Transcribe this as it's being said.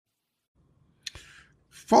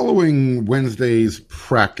Following Wednesday's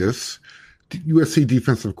practice, USC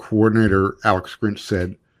defensive coordinator Alex Grinch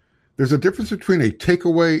said, "There's a difference between a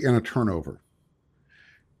takeaway and a turnover."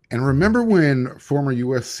 And remember when former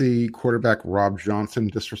USC quarterback Rob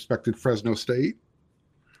Johnson disrespected Fresno State?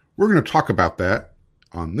 We're going to talk about that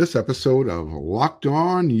on this episode of Locked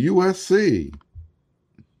On USC.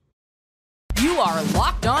 You are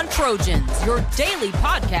Locked On Trojans, your daily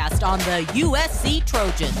podcast on the USC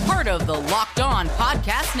Trojans, part of the Locked On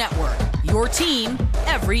Podcast Network, your team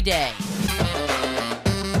every day.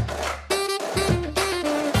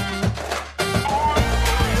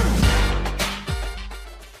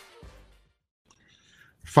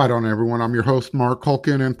 Fight on, everyone. I'm your host, Mark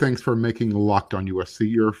Culkin, and thanks for making Locked On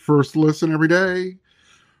USC your first listen every day.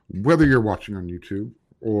 Whether you're watching on YouTube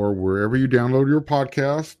or wherever you download your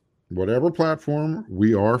podcast, whatever platform,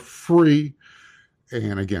 we are free.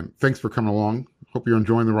 And again, thanks for coming along. Hope you're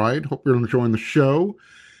enjoying the ride. Hope you're enjoying the show.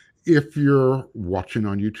 If you're watching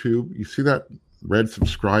on YouTube, you see that red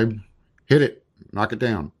subscribe, hit it, knock it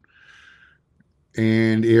down.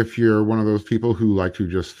 And if you're one of those people who like to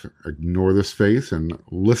just ignore this face and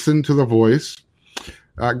listen to the voice,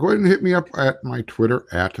 go ahead and hit me up at my Twitter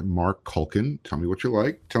at Mark Culkin. Tell me what you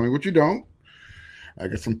like. Tell me what you don't. I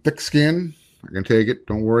got some thick skin. I can take it.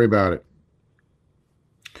 Don't worry about it.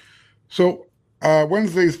 So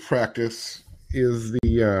Wednesday's practice is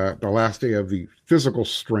the last day of the physical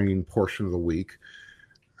strain portion of the week.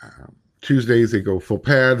 Tuesdays, they go full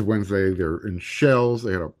pads. Wednesday, they're in shells.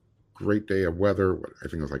 They had a great day of weather. I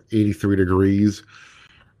think it was like 83 degrees.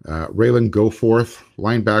 Raylan Goforth,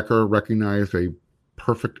 linebacker, recognized a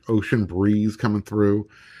perfect ocean breeze coming through.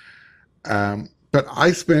 But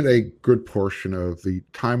I spent a good portion of the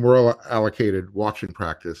time we're allocated watching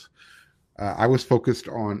practice. I was focused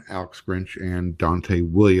on Alex Grinch and Dante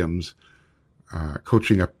Williams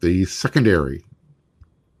coaching up the secondary.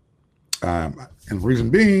 And the reason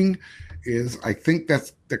being is I think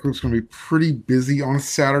that group's going to be pretty busy on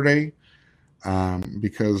Saturday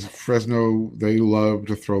because Fresno, they love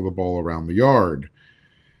to throw the ball around the yard.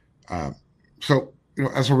 So,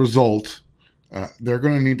 as a result, they're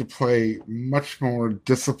going to need to play much more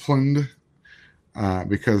disciplined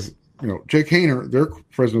because, Jake Haener, their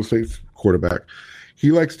Fresno State's quarterback,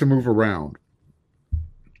 he likes to move around.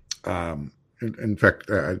 In fact,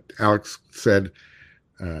 Alex said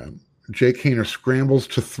Jake Haener scrambles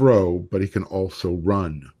to throw, but he can also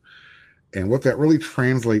run. And what that really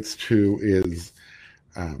translates to is,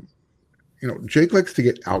 Jake likes to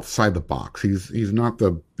get outside the box. He's not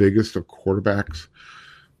the biggest of quarterbacks.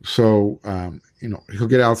 So, he'll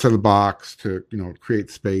get outside the box to, create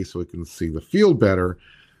space so he can see the field better.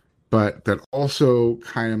 But that also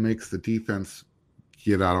kind of makes the defense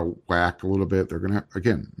get out of whack a little bit. They're going to,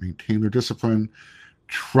 again, maintain their discipline,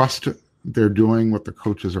 trust they're doing what the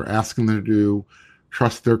coaches are asking them to do,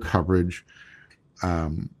 trust their coverage,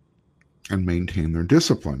 and maintain their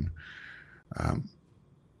discipline.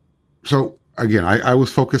 So, again, I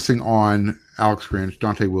was focusing on Alex Grinch,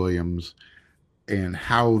 Dante Williams, and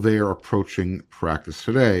how they're approaching practice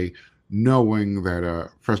today, knowing that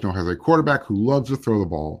Fresno has a quarterback who loves to throw the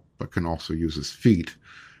ball, but can also use his feet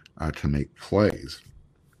to make plays.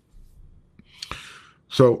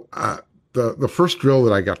 So the first drill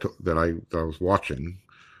that I was watching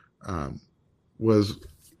was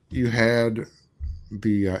you had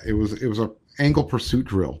it was a angle pursuit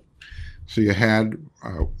drill. So you had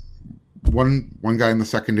one guy in the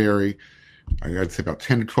secondary, I'd say about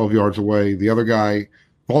 10 to 12 yards away. The other guy,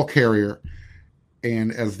 ball carrier,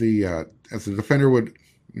 and as the defender would,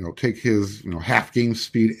 take his half game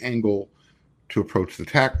speed angle to approach the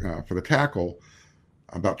for the tackle,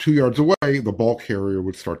 about 2 yards away, the ball carrier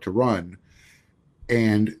would start to run,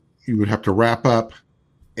 and you would have to wrap up.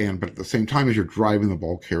 But at the same time as you're driving the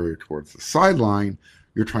ball carrier towards the sideline,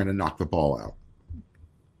 you're trying to knock the ball out.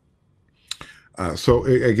 So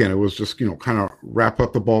again, it was just, kind of wrap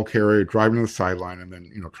up the ball carrier, driving to the sideline, and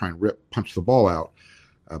then, try and punch the ball out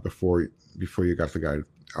before you got the guy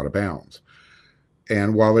out of bounds.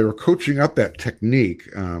 And while they were coaching up that technique,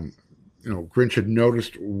 Grinch had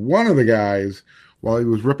noticed one of the guys, while he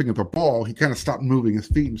was ripping at the ball, he kind of stopped moving his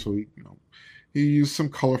feet. And so he used some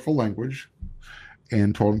colorful language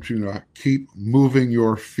and told him to, keep moving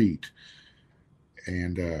your feet.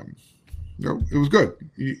 And, it was good.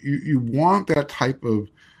 You want that type of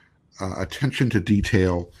attention to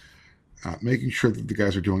detail, making sure that the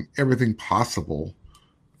guys are doing everything possible,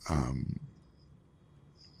 to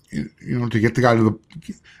get the guy to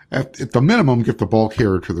at the minimum, get the ball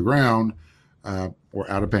carrier to the ground or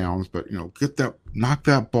out of bounds, but knock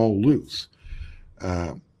that ball loose.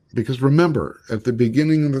 Because remember, at the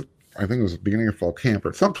beginning of I think it was the beginning of fall camp, or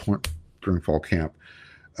at some point during fall camp,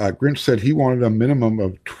 Grinch said he wanted a minimum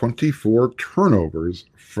of 24 turnovers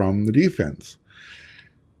from the defense.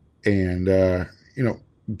 And,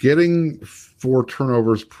 getting 4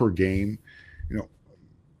 turnovers per game,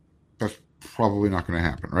 that's probably not going to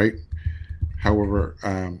happen, right? However,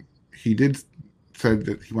 he did said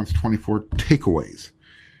that he wants 24 takeaways.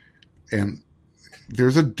 And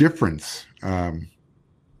there's a difference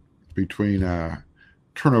between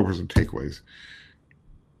turnovers and takeaways.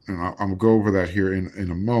 And I'll go over that here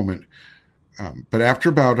in a moment. But after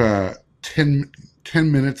about 10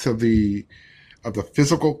 minutes of the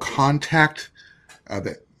physical contact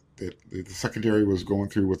that the secondary was going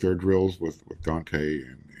through with their drills with Dante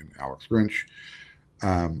and Alex Grinch,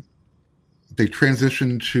 they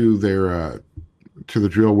transitioned to the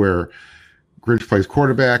drill where Grinch plays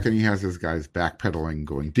quarterback and he has his guys backpedaling,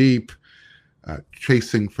 going deep,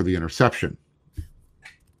 chasing for the interception.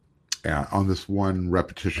 On this one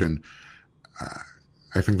repetition,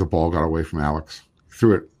 I think the ball got away from Alex.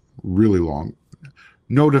 Threw it really long.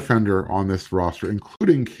 No defender on this roster,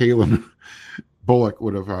 including Kalen Bullock,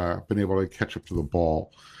 would have been able to catch up to the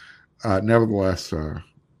ball. Nevertheless,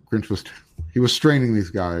 Grinch was straining these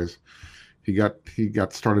guys. He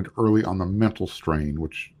got started early on the mental strain,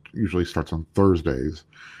 which usually starts on Thursdays.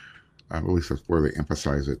 At least that's where they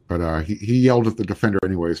emphasize it. But he yelled at the defender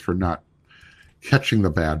anyways for not catching the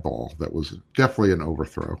bad ball. That was definitely an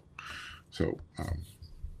overthrow. So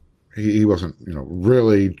he wasn't,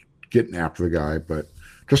 really getting after the guy. But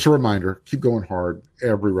just a reminder, keep going hard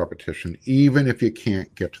every repetition, even if you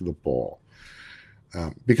can't get to the ball.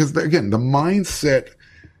 Because, again, the mindset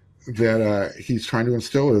that he's trying to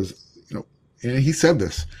instill is, and he said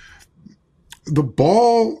this, the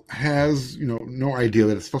ball has, no idea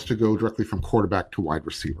that it's supposed to go directly from quarterback to wide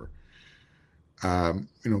receiver.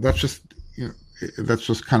 That's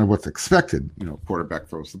just kind of what's expected. Quarterback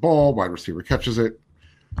throws the ball, wide receiver catches it,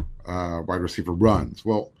 wide receiver runs.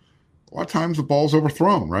 Well, a lot of times the ball's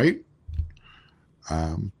overthrown, right?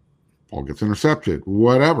 Ball gets intercepted,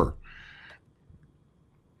 whatever.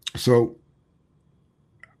 So,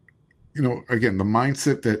 again, the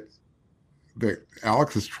mindset that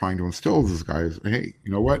Alex is trying to instill with this guy is, hey,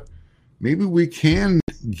 you know what? Maybe we can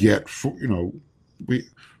get,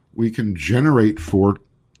 we can generate 4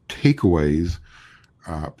 takeaways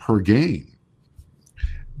per game.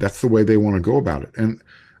 That's the way they want to go about it. And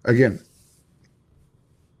again,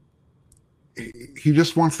 he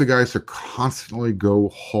just wants the guys to constantly go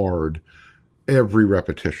hard every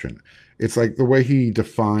repetition. It's like the way he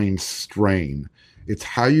defines strain. It's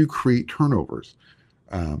how you create turnovers.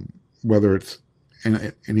 Whether it's,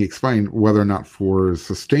 and he explained whether or not 4 is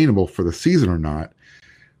sustainable for the season or not.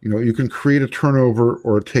 You can create a turnover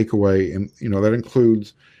or a takeaway, and that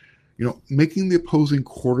includes, making the opposing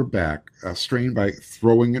quarterback strain by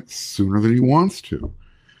throwing it sooner than he wants to,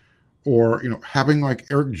 or having like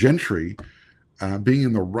Eric Gentry being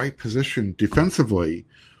in the right position defensively,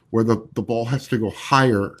 where the ball has to go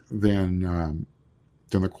higher than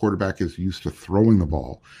the quarterback is used to throwing the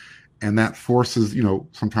ball. And that forces,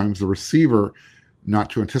 sometimes the receiver not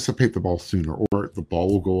to anticipate the ball sooner, or the ball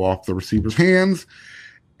will go off the receiver's hands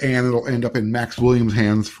and it'll end up in Max Williams'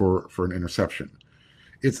 hands for an interception.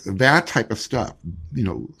 It's that type of stuff.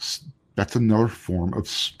 That's another form of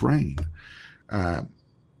strain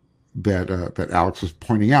that Alex was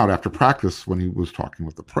pointing out after practice when he was talking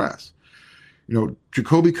with the press.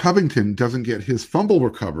 Jacoby Covington doesn't get his fumble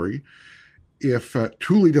recovery if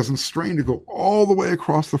Thule doesn't strain to go all the way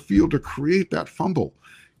across the field to create that fumble.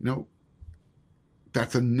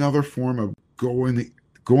 That's another form of going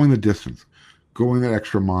the distance, going that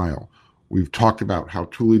extra mile. We've talked about how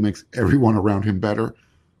Thule makes everyone around him better.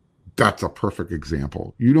 That's a perfect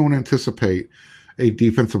example. You don't anticipate a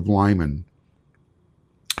defensive lineman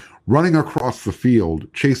running across the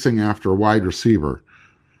field, chasing after a wide receiver,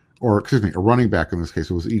 or a running back in this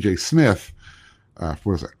case. It was E.J. Smith,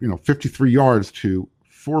 53 yards to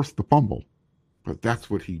force the fumble. But that's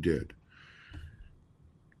what he did.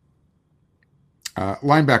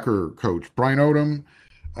 Linebacker coach Brian Odom,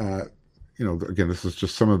 again, this is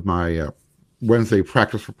just some of my Wednesday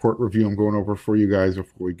practice report review I'm going over for you guys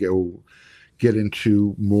before we get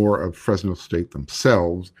into more of Fresno State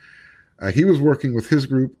themselves. He was working with his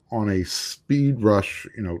group on a speed rush,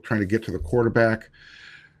 trying to get to the quarterback.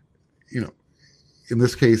 In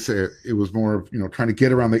this case, it was more of, trying to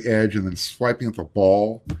get around the edge and then swiping at the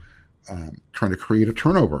ball, trying to create a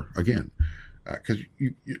turnover again. Because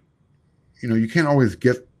you can't always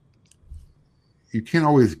get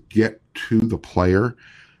to the player.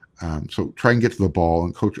 So try and get to the ball.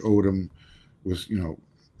 And Coach Odom was,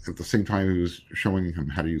 at the same time, he was showing him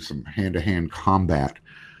how to use some hand-to-hand combat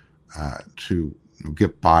to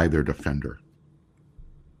get by their defender.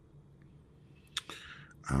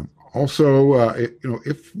 Also,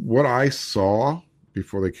 if what I saw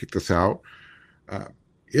before they kicked us out,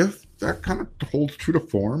 if that kind of holds true to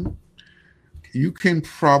form, you can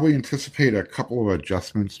probably anticipate a couple of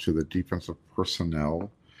adjustments to the defensive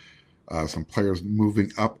personnel. Some players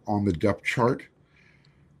moving up on the depth chart.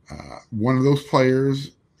 One of those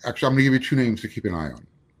players, actually, I'm going to give you two names to keep an eye on.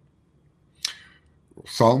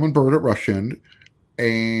 Solomon Byrd at rush end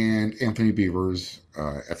and Anthony Beavers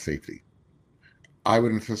at safety. I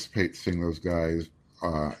would anticipate seeing those guys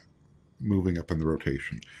moving up in the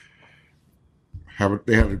rotation.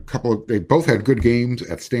 They both had good games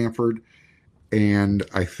at Stanford, and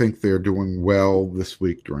I think they're doing well this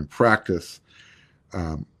week during practice.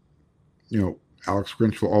 Alex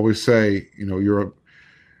Grinch will always say, you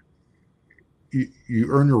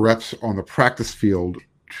earn your reps on the practice field.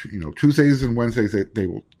 Tuesdays and Wednesdays they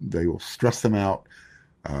will stress them out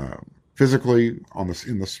physically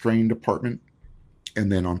in the strain department, and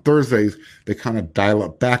then on Thursdays they kind of dial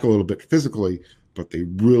it back a little bit physically, but they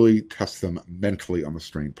really test them mentally on the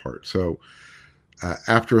strain part. So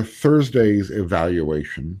after Thursday's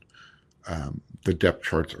evaluation, the depth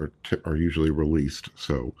charts are usually released.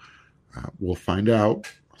 So we'll find out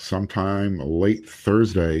sometime late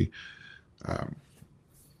Thursday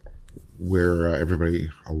where everybody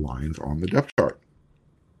aligns on the depth chart.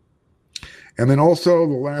 And then also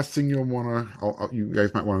the last thing you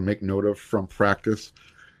guys might want to make note of from practice.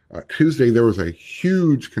 Tuesday, there was a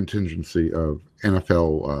huge contingency of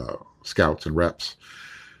NFL scouts and reps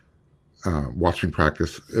watching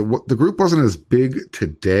practice. The group wasn't as big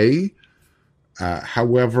today.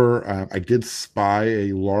 However, I did spy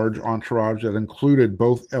a large entourage that included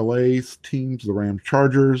both LA's teams, the Rams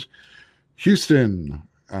Chargers, Houston,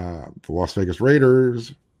 the Las Vegas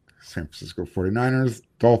Raiders, San Francisco 49ers,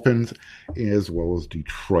 Dolphins, as well as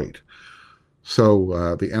Detroit.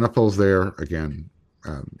 So the NFL's there. Again,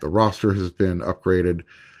 the roster has been upgraded,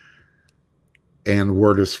 and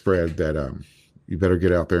word is spread that you better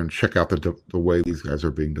get out there and check out the way these guys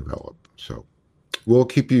are being developed. So we'll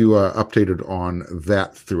keep you updated on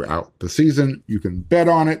that throughout the season. You can bet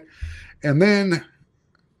on it. And then,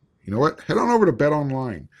 you know what? Head on over to Bet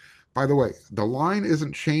Online. By the way, the line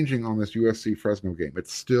isn't changing on this USC-Fresno game.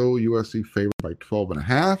 It's still USC favored by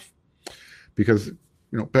 12.5 because,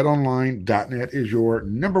 betonline.net is your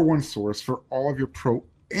number one source for all of your pro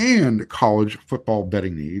and college football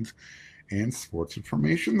betting needs and sports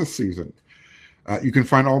information this season. You can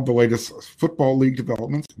find all the latest football league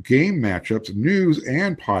developments, game matchups, news,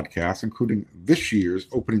 and podcasts, including this year's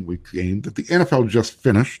opening week game that the NFL just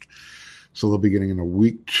finished. So they'll be getting into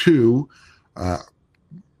week 2.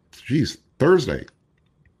 Thursday.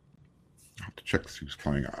 I have to check to see who's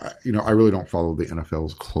playing. I really don't follow the NFL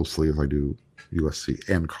as closely as I do USC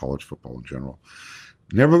and college football in general.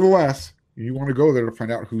 Nevertheless, you want to go there to find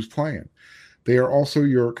out who's playing. They are also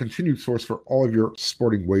your continued source for all of your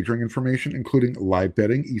sporting wagering information, including live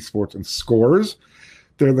betting, esports, and scores.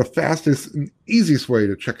 They're the fastest and easiest way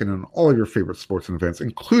to check in on all of your favorite sports and events,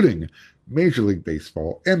 including Major League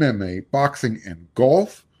Baseball, MMA, boxing, and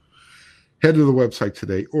golf. Head to the website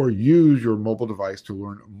today or use your mobile device to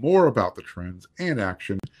learn more about the trends and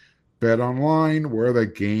action. Bet Online, where the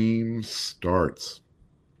game starts.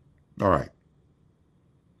 All right.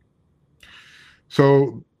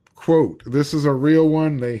 So, quote, this is a real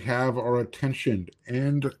one. They have our attention,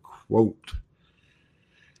 end quote.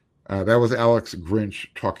 That was Alex Grinch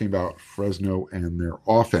talking about Fresno and their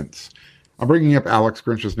offense. I'm bringing up Alex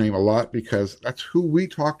Grinch's name a lot because that's who we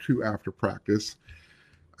talk to after practice.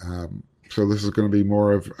 So this is going to be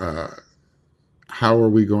more of how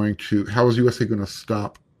is USC going to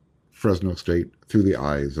stop Fresno State through the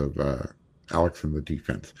eyes of Alex and the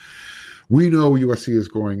defense. We know USC is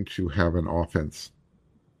going to have an offense,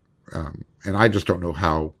 and I just don't know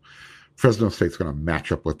how Fresno State's going to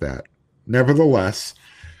match up with that. Nevertheless,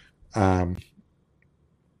 talking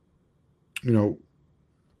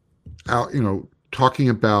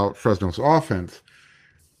about Fresno's offense,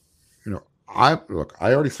 I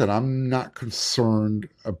already said I'm not concerned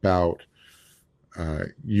about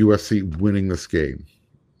USC winning this game.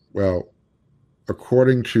 Well,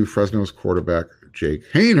 according to Fresno's quarterback, Jake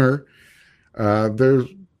Haener,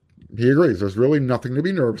 he agrees. There's really nothing to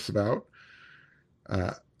be nervous about.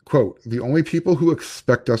 Quote, the only people who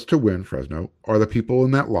expect us to win, Fresno, are the people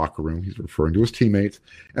in that locker room, he's referring to his teammates,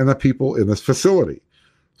 and the people in this facility.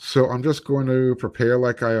 So I'm just going to prepare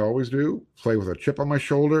like I always do, play with a chip on my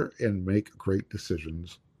shoulder, and make great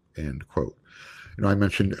decisions, end quote. I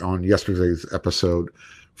mentioned on yesterday's episode,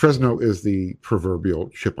 Fresno is the proverbial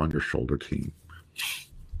chip on your shoulder team.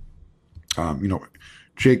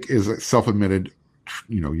 Jake is a self-admitted,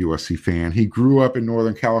 USC fan. He grew up in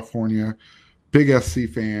Northern California, big SC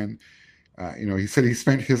fan. He said he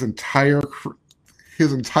spent his entire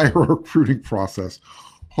recruiting process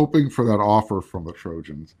hoping for that offer from the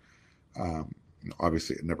Trojans.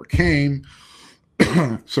 Obviously, it never came.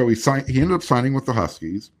 So he ended up signing with the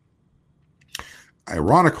Huskies.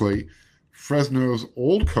 Ironically, Fresno's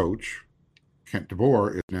old coach, Kent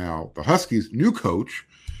DeBoer, is now the Huskies' new coach,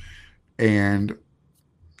 and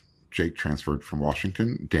Jake transferred from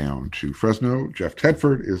Washington down to Fresno. Jeff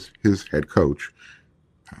Tedford is his head coach,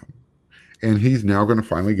 and he's now going to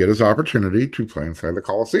finally get his opportunity to play inside the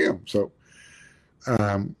Coliseum. So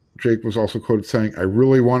Jake was also quoted saying, "I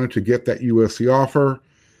really wanted to get that USC offer."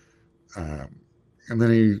 And then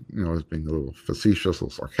he, was being a little facetious, a little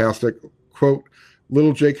sarcastic. Quote,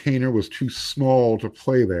 "Little Jake Haener was too small to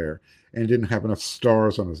play there and didn't have enough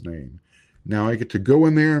stars on his name. Now I get to go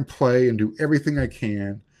in there and play and do everything I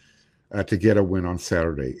can to get a win on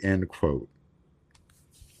Saturday." End quote.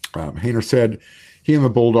 Haener said he and the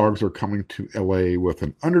Bulldogs are coming to LA with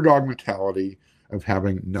an underdog mentality of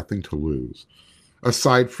having nothing to lose.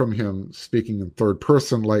 Aside from him speaking in third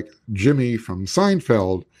person like Jimmy from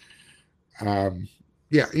Seinfeld,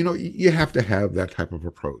 you have to have that type of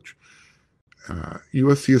approach.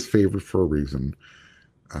 USC is favored for a reason.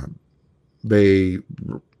 They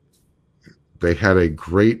had a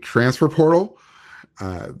great transfer portal.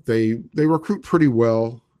 They recruit pretty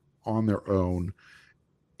well on their own,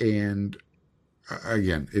 and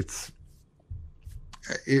again,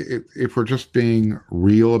 if we're just being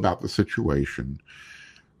real about the situation,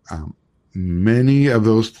 many of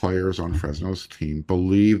those players on Fresno's team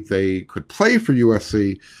believed they could play for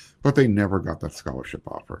USC, but they never got that scholarship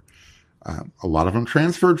offer. A lot of them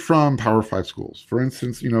transferred from Power 5 schools. For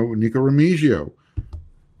instance, Nico Remigio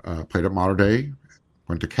played at Mater Dei,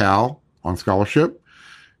 went to Cal on scholarship.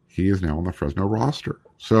 He is now on the Fresno roster.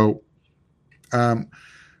 So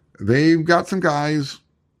they've got some guys,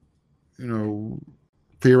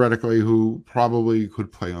 theoretically, who probably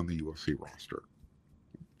could play on the USC roster.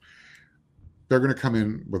 They're going to come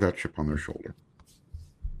in with that chip on their shoulder.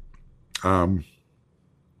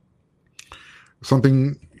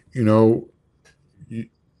 Something, you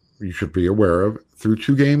should be aware of, through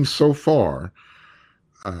 2 games so far,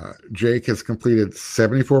 Jake has completed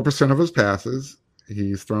 74% of his passes.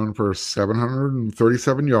 He's thrown for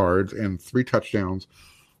 737 yards and 3 touchdowns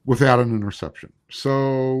without an interception.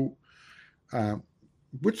 So,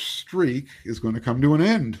 which streak is going to come to an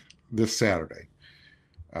end this Saturday?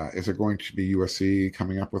 Is it going to be USC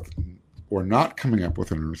coming up with or not coming up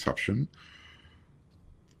with an interception?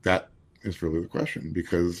 That is really the question,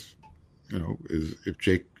 because, if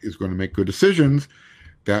Jake is going to make good decisions,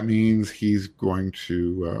 that means he's going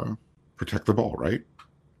to protect the ball, right?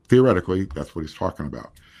 Theoretically, that's what he's talking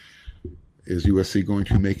about. Is USC going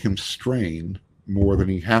to make him strain more than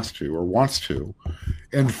he has to or wants to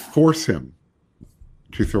and force him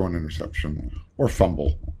to throw an interception or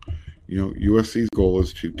fumble? USC's goal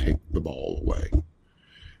is to take the ball away.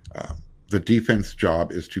 The defense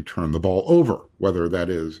job is to turn the ball over, whether that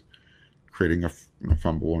is creating a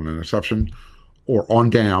fumble and an interception, or on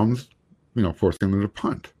downs, forcing them to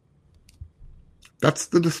punt. That's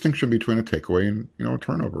the distinction between a takeaway and, a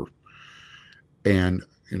turnover. And,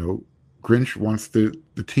 Grinch wants the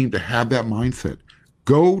team to have that mindset.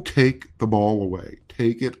 Go take the ball away.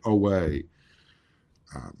 Take it away.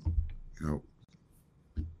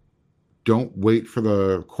 Don't wait for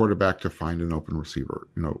the quarterback to find an open receiver.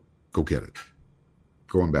 Go get it.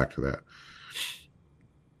 Going back to that.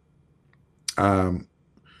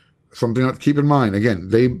 Something to keep in mind. Again,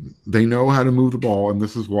 they know how to move the ball, and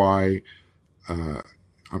this is why,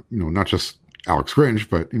 not just Alex Grinch,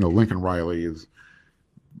 but Lincoln Riley, is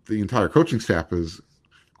the entire coaching staff is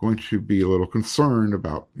going to be a little concerned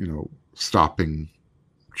about stopping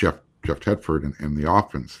Jeff Tedford and the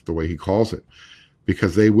offense, the way he calls it,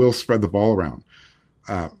 because they will spread the ball around.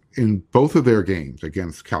 In both of their games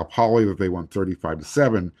against Cal Poly, that they won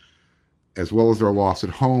 35-7, as well as their loss at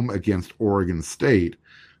home against Oregon State,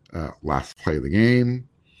 last play of the game,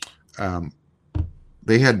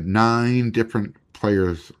 they had 9 different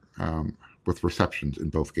players with receptions in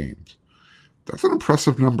both games. That's an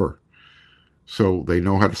impressive number. So they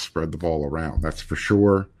know how to spread the ball around, that's for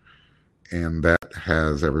sure, and that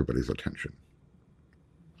has everybody's attention.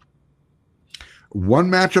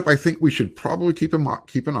 One matchup I think we should probably keep an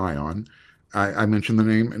eye on. I mentioned the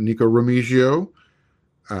name Nico Remigio.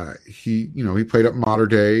 He played at Mater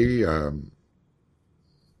Dei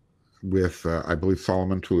with I believe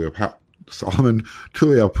Solomon Solomon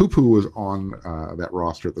Tuliaupupu was on that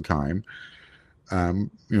roster at the time.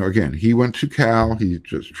 Again, he went to Cal. He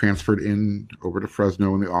just transferred in over to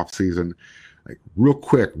Fresno in the offseason. Like real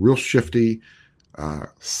quick, real shifty,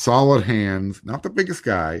 solid hands. Not the biggest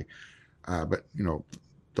guy, but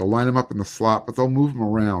they'll line him up in the slot, but they'll move him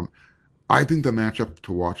around. I think the matchup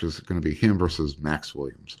to watch is going to be him versus Max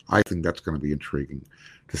Williams. I think that's going to be intriguing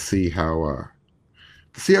to see how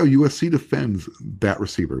USC defends that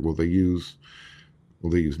receiver. Will they use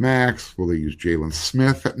Max? Will they use Jalen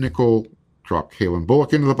Smith at nickel? Drop Kalen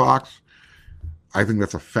Bullock into the box? I think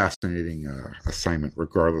that's a fascinating assignment,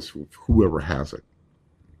 regardless of whoever has it.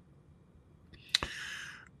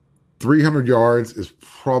 300 yards is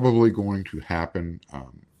probably going to happen.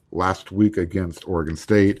 Last week against Oregon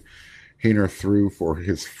State, Haener threw for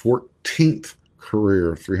his 14th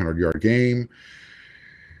career 300-yard game,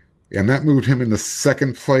 and that moved him into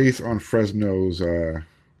second place on Fresno's,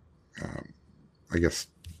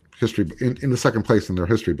 history, into second place in their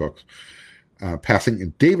history books,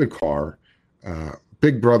 passing David Carr.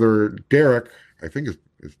 Big brother Derek, I think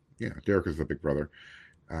Derek is the big brother,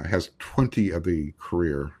 has 20 of the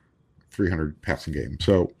career 300 passing games.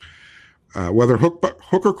 So whether hook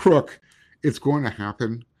or crook, it's going to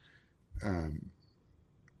happen.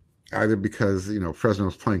 Either because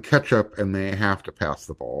Fresno's playing catch up and they have to pass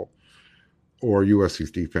the ball, or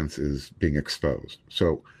USC's defense is being exposed.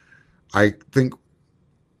 So I think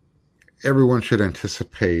everyone should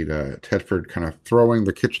anticipate Tedford kind of throwing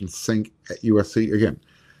the kitchen sink at USC. Again,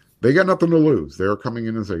 they got nothing to lose. They're coming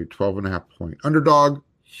in as a 12.5-point underdog.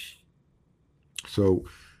 So,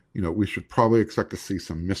 we should probably expect to see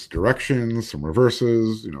some misdirections, some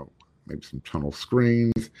reverses, maybe some tunnel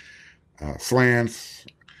screens, slants,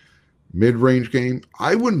 mid-range game.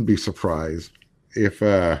 I wouldn't be surprised if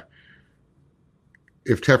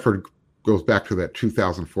Tedford goes back to that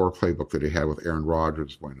 2004 playbook that he had with Aaron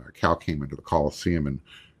Rodgers when Cal came into the Coliseum and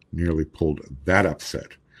nearly pulled that upset.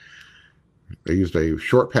 They used a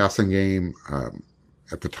short passing game.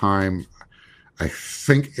 At the time, I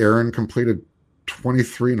think Aaron completed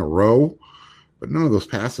 23 in a row, but none of those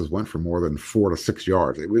passes went for more than 4 to 6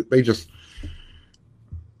 yards. They just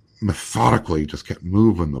methodically just kept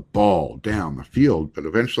moving the ball down the field, but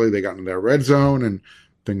eventually they got into their red zone and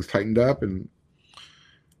things tightened up, and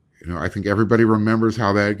I think everybody remembers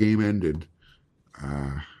how that game ended.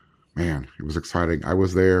 Man, it was exciting. I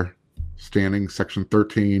was there, standing section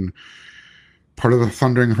 13, part of the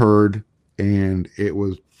Thundering Herd, and it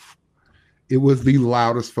was the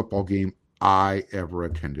loudest football game I ever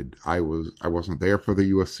attended. I wasn't there for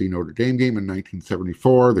the USC Notre Dame game in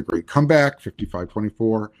 1974, the great comeback,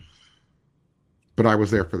 55-24, but I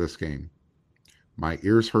was there for this game. My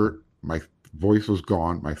ears hurt, my voice was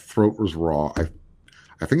gone, my throat was raw. I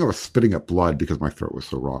think I was spitting up blood because my throat was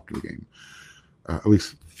so raw after the game. At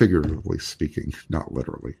least figuratively speaking, not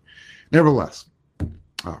literally. Nevertheless,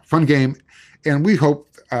 fun game, and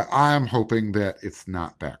I'm hoping that it's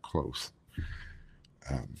not that close.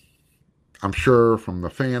 I'm sure from the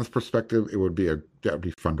fans' perspective, that would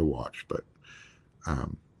be fun to watch, but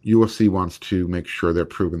USC wants to make sure they're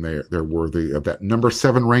proving they're worthy of that number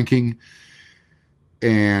 7 ranking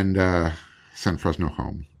and send Fresno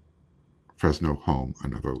home. Fresno home,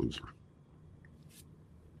 another loser.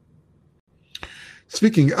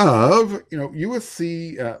 Speaking of,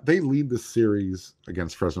 USC, they lead the series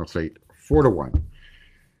against Fresno State 4-1.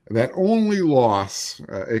 That only loss,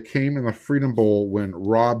 it came in the Freedom Bowl when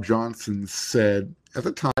Rob Johnson said at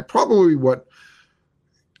the time, probably what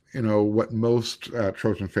most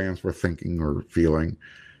Trojan fans were thinking or feeling.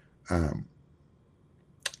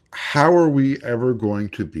 How are we ever going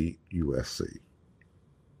to beat USC?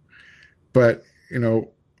 But,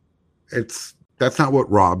 that's not what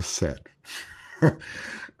Rob said.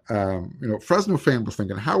 Fresno fan was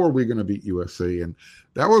thinking, how are we going to beat USC? And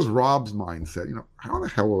that was Rob's mindset. How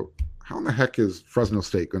in the heck is Fresno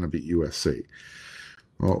State going to beat USC?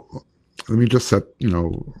 Well, let me just set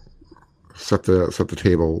the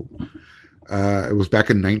table. It was back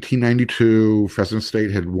in 1992. Fresno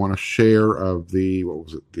State had won a share of the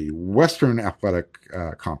Western Athletic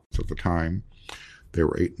Conference at the time. They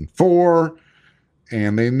were 8-4,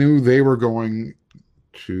 and they knew they were going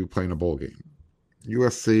to play in a bowl game.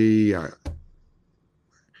 USC,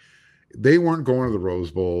 they weren't going to the Rose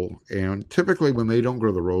Bowl, and typically when they don't go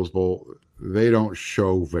to the Rose Bowl, they don't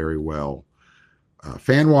show very well,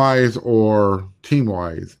 fan-wise or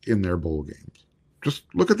team-wise, in their bowl games. Just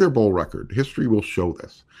look at their bowl record. History will show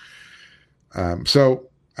this.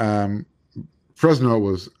 Fresno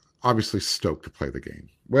was obviously stoked to play the game.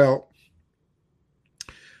 Well,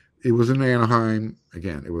 it was in Anaheim.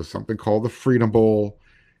 Again, it was something called the Freedom Bowl.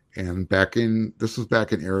 And this was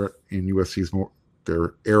back in USC's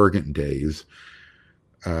their arrogant days.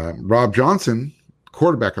 Rob Johnson,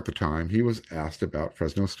 quarterback at the time, he was asked about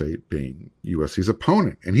Fresno State being USC's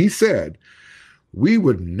opponent. And he said, "We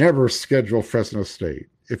would never schedule Fresno State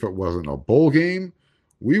if it wasn't a bowl game.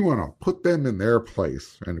 We want to put them in their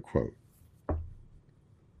place," end quote.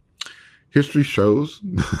 History shows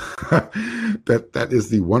that is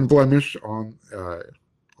the one blemish on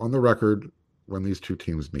the record when these two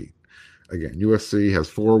teams meet. Again, USC has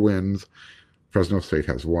 4 wins, Fresno State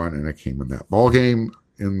has 1, and it came in that ball game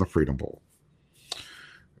in the Freedom Bowl.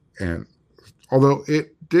 And although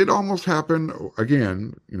it did almost happen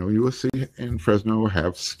again, USC and Fresno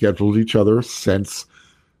have scheduled each other since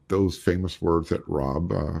those famous words that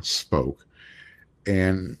Rob spoke.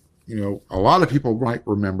 And a lot of people might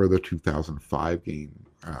remember the 2005 game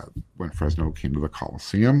when Fresno came to the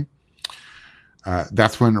Coliseum.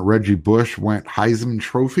 That's when Reggie Bush went Heisman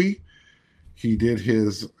Trophy. He did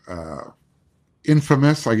his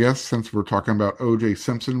infamous, I guess, since we're talking about O.J.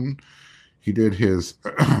 Simpson, he did his,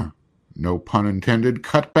 no pun intended,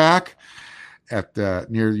 cutback at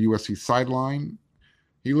near the USC sideline.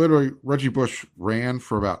 Reggie Bush ran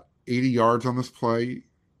for about 80 yards on this play,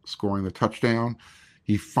 scoring the touchdown.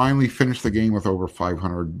 He finally finished the game with over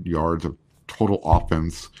 500 yards of total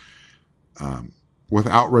offense.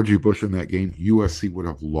 Without Reggie Bush in that game, USC would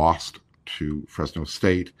have lost to Fresno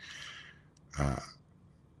State.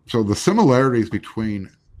 So the similarities between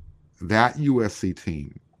that USC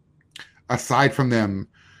team, aside from them,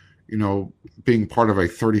 being part of a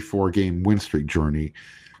 34-game win streak journey,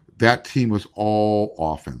 that team was all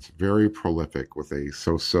offense, very prolific with a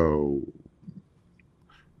so-so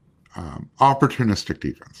opportunistic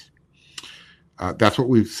defense. That's what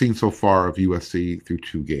we've seen so far of USC through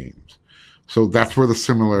 2 games. So that's where the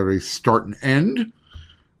similarities start and end.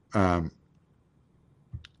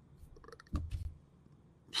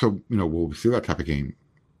 So we'll see that type of game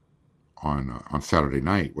on Saturday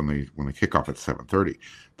night when they kick off at 7:30.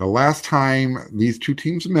 The last time these two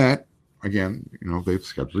teams met, again, they've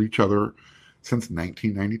scheduled each other since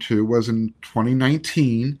 1992, was in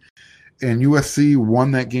 2019, and USC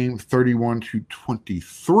won that game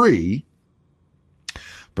 31-23.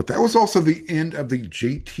 But that was also the end of the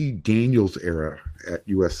JT Daniels era at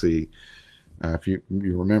USC. If you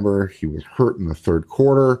remember, he was hurt in the third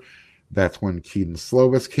quarter. That's when Kedon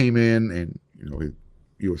Slovis came in, and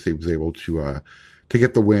USC was able to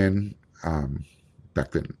get the win.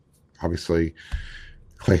 Back then, obviously,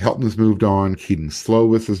 Clay Helton has moved on. Kedon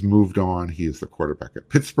Slovis has moved on. He is the quarterback at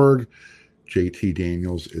Pittsburgh. JT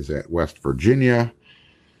Daniels is at West Virginia.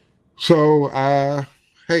 So,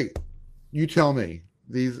 hey, you tell me.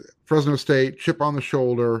 These Fresno State, chip on the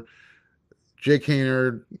shoulder. Jake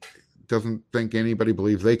Haener doesn't think anybody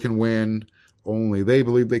believes they can win. Only they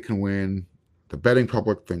believe they can win. The betting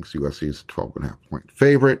public thinks USC is a 12.5-point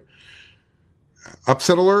favorite.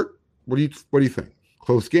 Upset alert? What do you think?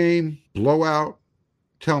 Close game? Blowout?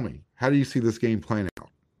 Tell me, how do you see this game playing out?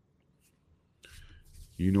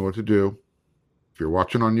 You know what to do. If you're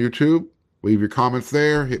watching on YouTube, leave your comments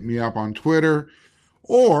there. Hit me up on Twitter.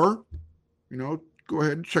 Or, go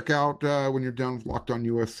ahead and check out, when you're done with Locked On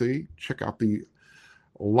USC, check out the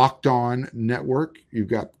Locked On Network. You've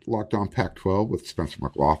got Locked On Pac-12 with Spencer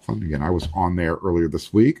McLaughlin. Again, I was on there earlier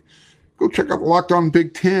this week. Go check out the Locked On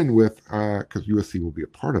Big Ten with, because USC will be a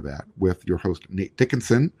part of that, with your host, Nate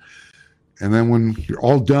Dickinson. And then when you're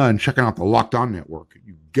all done checking out the Locked On Network,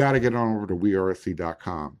 you got to get on over to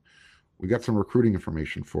wearesc.com. We got some recruiting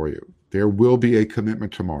information for you. There will be a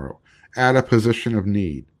commitment tomorrow at a position of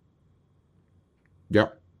need.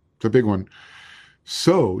 Yep, it's a big one.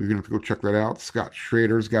 So you're going to have to go check that out. Scott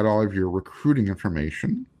Schrader's got all of your recruiting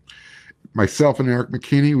information. Myself and Eric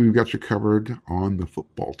McKinney, we've got you covered on the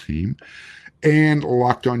football team. And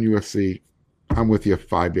Locked On USC, I'm with you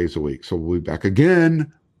 5 days a week. So we'll be back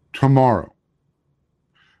again tomorrow.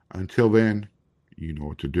 Until then, you know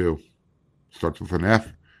what to do. Starts with an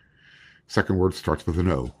F. Second word starts with an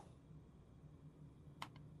O.